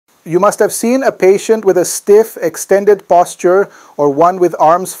You must have seen a patient with a stiff, extended posture or one with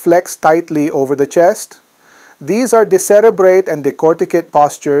arms flexed tightly over the chest. These are decerebrate and decorticate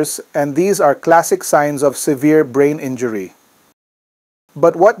postures, and these are classic signs of severe brain injury.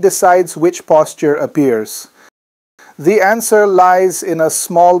 But what decides which posture appears? The answer lies in a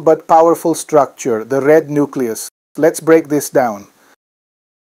small but powerful structure, the red nucleus. Let's break this down.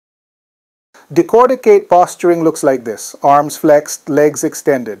 Decorticate posturing looks like this: arms flexed, legs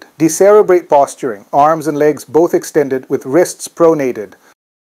extended. Decerebrate posturing: arms and legs both extended with wrists pronated.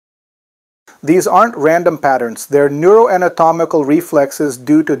 These aren't random patterns, they're neuroanatomical reflexes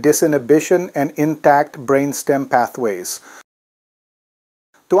due to disinhibition and intact brainstem pathways.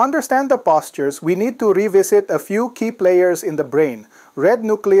 To understand the postures, we need to revisit a few key players in the brain. Red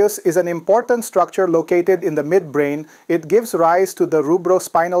nucleus is an important structure located in the midbrain. It gives rise to the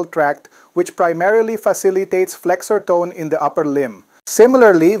rubrospinal tract, which primarily facilitates flexor tone in the upper limb.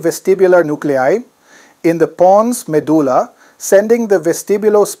 Similarly, vestibular nuclei in the pons medulla, sending the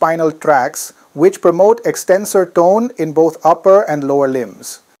vestibulospinal tracts, which promote extensor tone in both upper and lower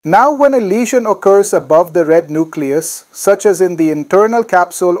limbs. Now, when a lesion occurs above the red nucleus, such as in the internal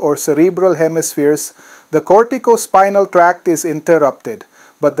capsule or cerebral hemispheres, the corticospinal tract is interrupted,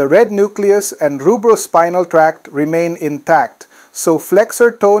 but the red nucleus and rubrospinal tract remain intact, so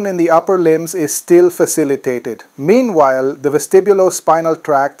flexor tone in the upper limbs is still facilitated. Meanwhile, the vestibulospinal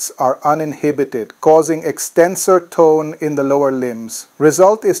tracts are uninhibited, causing extensor tone in the lower limbs.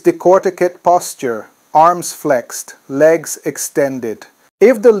 Result is decorticate posture, arms flexed, legs extended.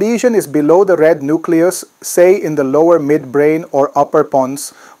 If the lesion is below the red nucleus, say in the lower midbrain or upper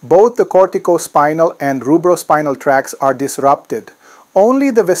pons, both the corticospinal and rubrospinal tracts are disrupted. Only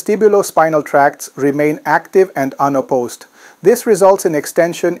the vestibulospinal tracts remain active and unopposed. This results in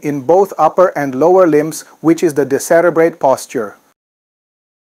extension in both upper and lower limbs, which is the decerebrate posture.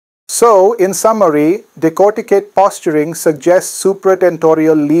 So, in summary, decorticate posturing suggests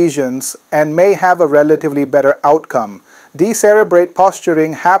supratentorial lesions and may have a relatively better outcome. Decerebrate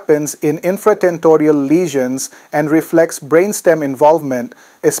posturing happens in infratentorial lesions and reflects brainstem involvement,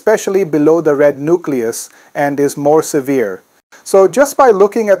 especially below the red nucleus, and is more severe. So just by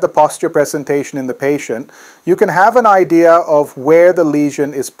looking at the posture presentation in the patient, you can have an idea of where the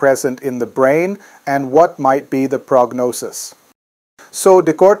lesion is present in the brain and what might be the prognosis. So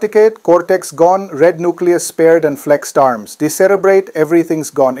decorticate, cortex gone, red nucleus spared and flexed arms. Decerebrate,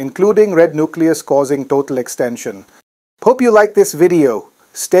 everything's gone, including red nucleus causing total extension. Hope you liked this video.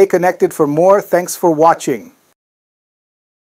 Stay connected for more. Thanks for watching.